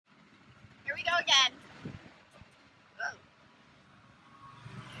again. Whoa.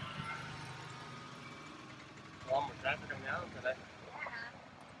 A lot more traffic coming out today.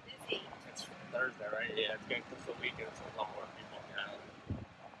 Yeah. Busy. It's Thursday, right? Yeah, it's getting close to the weekend, so a lot more people in town.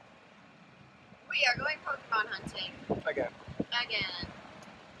 We are going Pokemon hunting. Again. Again.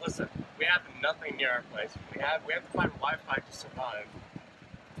 Listen, we have nothing near our place. We have to find Wi-Fi to survive.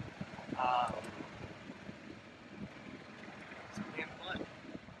 It's being fun.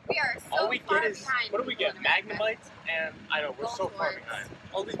 We are so All we far get is, behind. what do we people get? in America. Magnemites, and I know, we're so far Gold behind.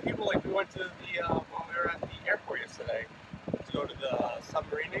 All these people, like, we went to the, when we were at the airport yesterday, to go to the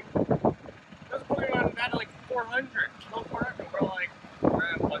submarining. Those Pokemon got like 400. Kill 400. We're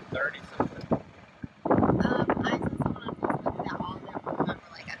at 130 something. I saw someone on Facebook that all their Pokemon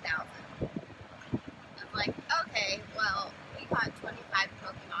were like 1,000. I'm like, okay, well, we caught 25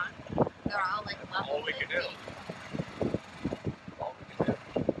 Pokemon. They're all like level All we 50. could do. All we could do.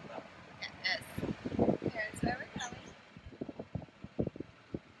 Look at this. Here's where we're going.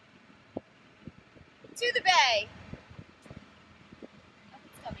 To the bay.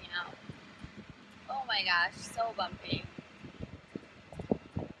 Nothing's coming out. Oh my gosh, so bumpy.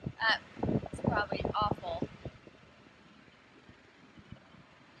 That's probably awful.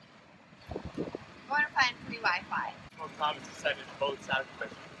 I want to find free Wi-Fi. Well, Thomas decided to boat's out of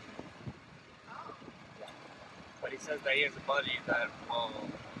commission. Oh. But he says that he has a buddy that will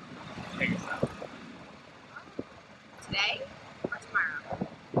take us out. Today or tomorrow?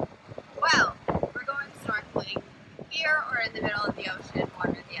 Well, we're going snorkeling here or in the middle of the ocean, one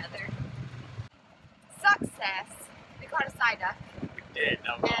or the other. Success! We caught a Psyduck We did.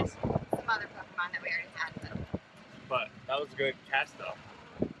 That was and awesome. some other Pokemon that we already had. But that was a good cast, though.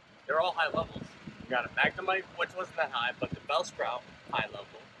 They're all high levels. We got a Magnemite, which wasn't that high, but the Bellsprout, high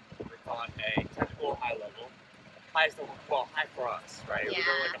level. We caught a Tentacle, high level. Highest level, well, high for us, right? Yeah. We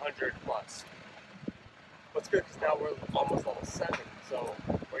were like 100 plus. What's good is now we're almost level 7, so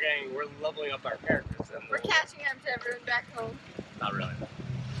we're leveling up our characters. And We're catching up to everyone back home. Not really.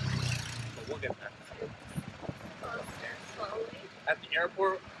 But we'll get there. Closer, slowly. At the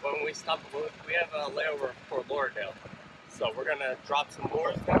airport, when we stop, we have a layover for Lauderdale. So we're gonna drop some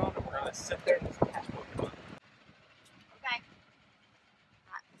lures down and we're gonna sit there and just catch Pokemon. Okay.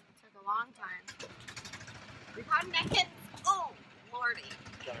 That took a long time. We caught an Ekans. Oh, lordy.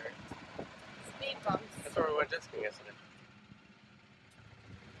 Sorry. Speed bumps. That's where we went jet skiing yesterday.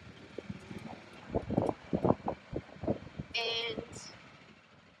 And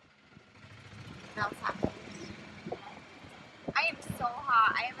else happened. I am so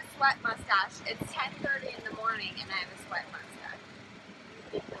hot. I have a sweat mustache. It's 10:30 in the morning and I have a sweat mustache.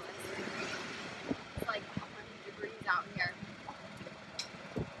 Ridiculous. It's like 100 degrees out here.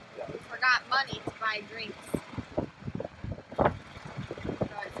 We forgot money to buy drinks. So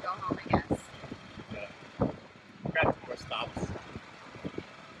let's go home, I guess. Yeah. We got 2 more stops.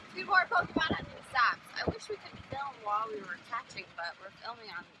 2 more Pokemon hunting stops. I wish we could film while we were catching, but we're filming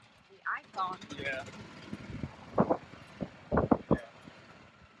on the iPhone. Yeah.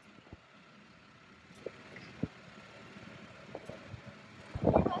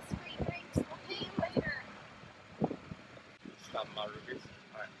 Give us free drinks. We'll pay you later. Stop my rubies.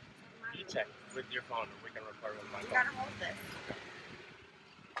 Alright. You check with your phone and we can record with my You phone. gotta hold this.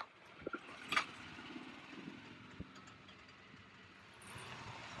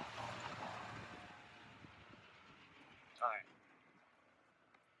 Alright.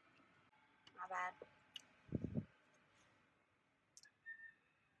 Not bad.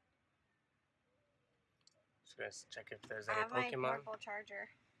 Just gonna check if there's I any have my Pokemon. portable charger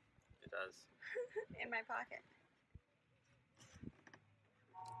It does. in my pocket.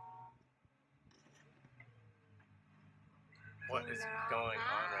 What is They're all going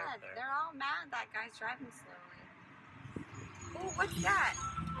on right mad. there? They're all mad that guy's driving slowly. Oh, what's that?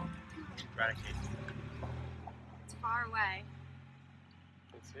 Eradicate. It's far away.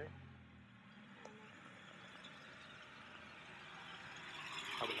 Let's see.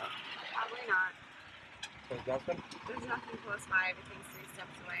 Probably not. Probably not. There's nothing? There's nothing close by. Everything's 3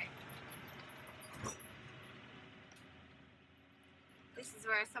 steps away. This is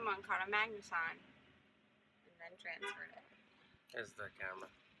where someone caught a Magneton and then transferred it. There's the camera.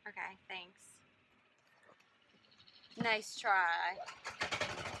 Okay, thanks. Nice try.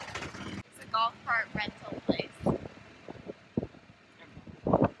 It's a golf cart rental place.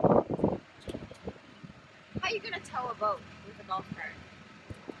 How are you gonna tow a boat with a golf cart?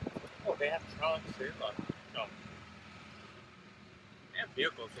 Oh, they have trucks here. Look. No. They have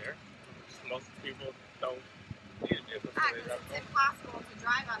vehicles here. Just most people don't need a vehicle. So they Because drive it's boats. impossible to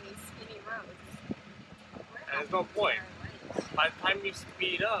drive on these skinny roads. And there's no point. By the time you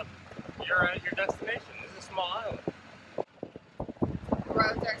speed up, you're at your destination. This is a small island. The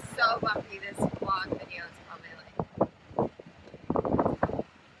roads are so bumpy. This vlog video is probably like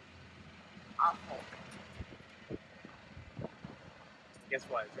awful. Guess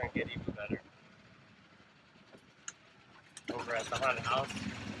what? It's gonna get even better. Over at the haunted house.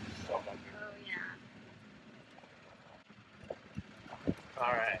 So bumpy. Oh yeah.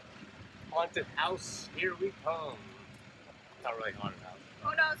 Alright. Haunted house, here we come. Not really haunted house. Who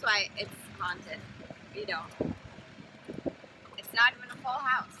knows why it's haunted? We don't. It's not even a full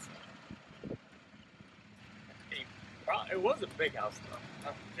house. It was a big house though.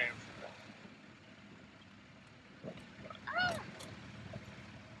 Not James. Ah.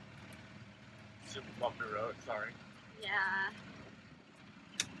 Super bumpy road, sorry. Yeah.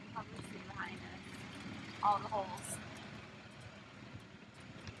 Probably see behind us. All the holes.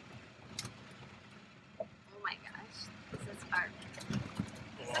 Oh my gosh. This is hard.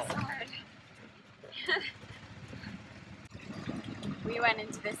 This is hard. We went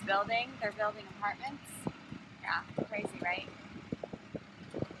into this building. They're building apartments. Yeah, crazy, right?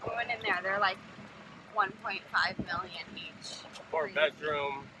 We went in there. They're like 1.5 million each.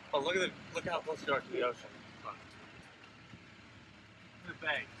 4-bedroom. But look how close you are to the ocean. The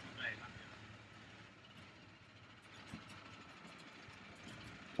bay.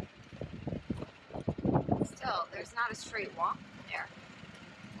 Still, there's not a straight walk there.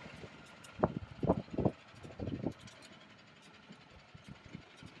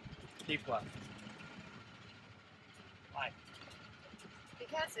 Keep left. Why?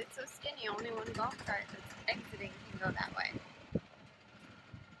 Because it's so skinny, only one golf cart that's exiting can go that way.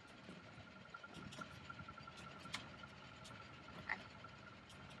 Okay.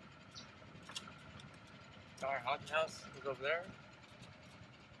 Our haunted house is over there.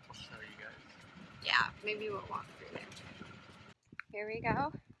 I'll show you guys. Yeah, maybe we'll walk through there. Here we go. I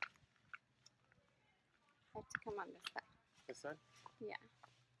have to come on this side. This side? Yeah.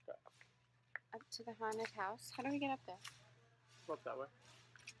 Okay. Up to the haunted house. How do we get up there? Go up that way.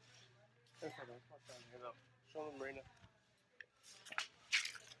 Walk down here though. Show them marina.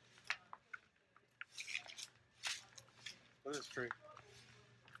 Look at this tree.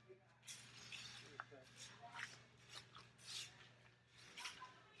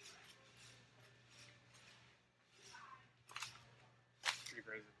 Pretty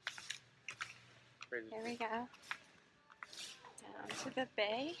crazy. Crazy. Here we go. Down to the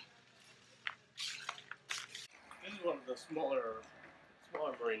bay. This is one of the smaller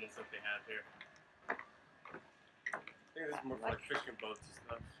marinas that they have here. I think this is more for like fishing boats and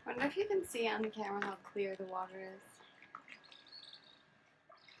stuff. I wonder if you can see on the camera how clear the water is.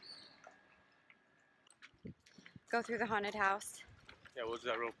 Go through the haunted house. Yeah, we'll do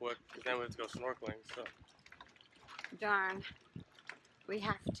that real quick. Because then we have to go snorkeling, so. Darn. We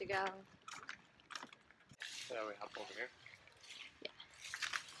have to go. Yeah, we hop over here.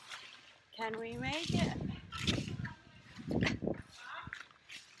 Can we make it?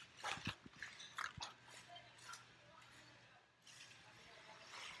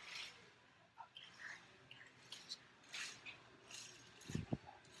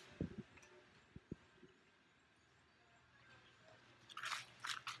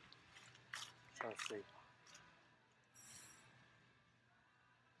 Let's see.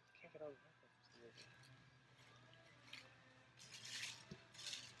 Can't get over there.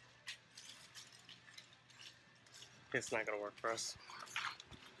 It's not gonna work for us.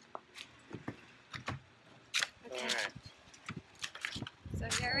 Okay. Alright. So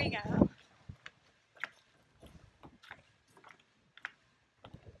here we go.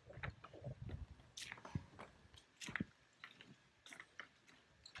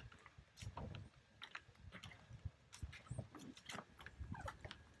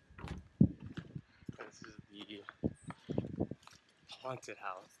 This is the haunted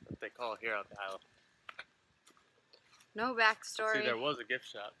house that they call here on the island. No backstory. See, there was a gift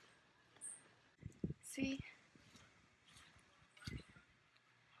shop. See?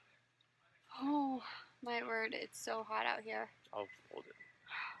 Oh, my word, it's so hot out here. I'll hold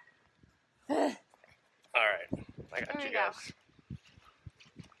it. Alright, I got There you we go. guys.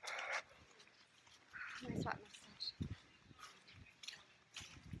 My sweat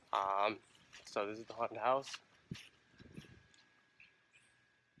mustache. So this is the haunted house.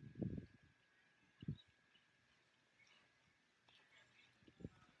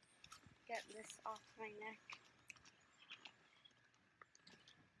 Get this off my neck.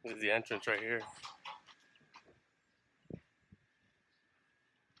 This is the entrance right here.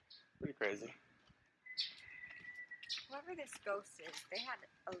 Pretty crazy. Whoever this ghost is, they had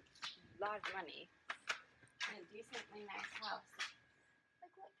a lot of money and a decently nice house.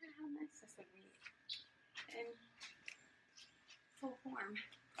 Like, look. at how nice this would be in full form.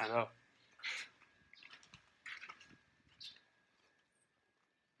 I know.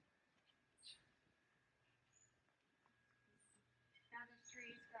 Now there's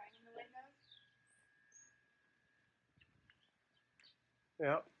trees growing in the windows.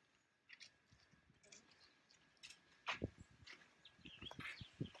 Yep.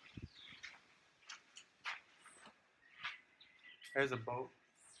 There's a boat,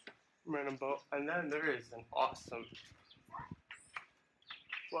 random boat, and then there is an awesome.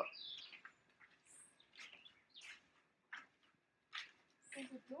 What?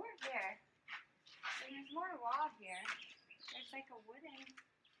 There's a door here. And there's more wall here. There's like a wooden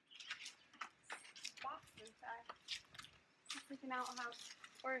box inside. It's like an outhouse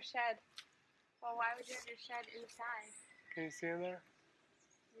or a shed. Well, why would you have your shed inside? Can you see in there?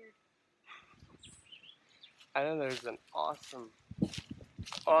 Weird. And then there's an awesome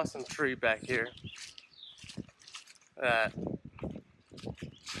tree back here that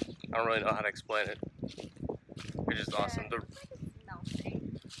I don't really know how to explain it. It's just awesome. It's like it's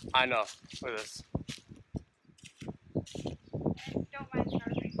melting. I know. Look at this. And don't mind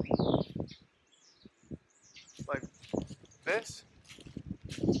sharpening. Like this.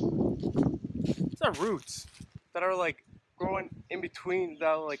 These are roots that are like growing in between, that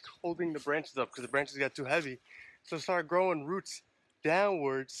are like holding the branches up because the branches got too heavy. So it started growing roots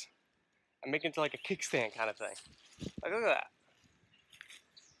downwards and making it into like a kickstand kind of thing. Like, look at that.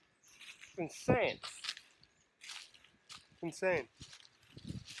 It's insane. Insane.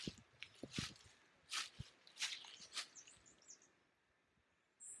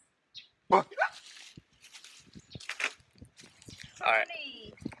 Alright,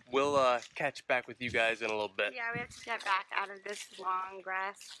 we'll catch back with you guys in a little bit. Yeah, we have to get back out of this long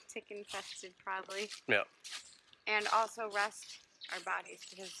grass, tick infested probably. Yeah. And also rest our bodies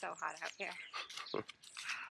because it's so hot out here.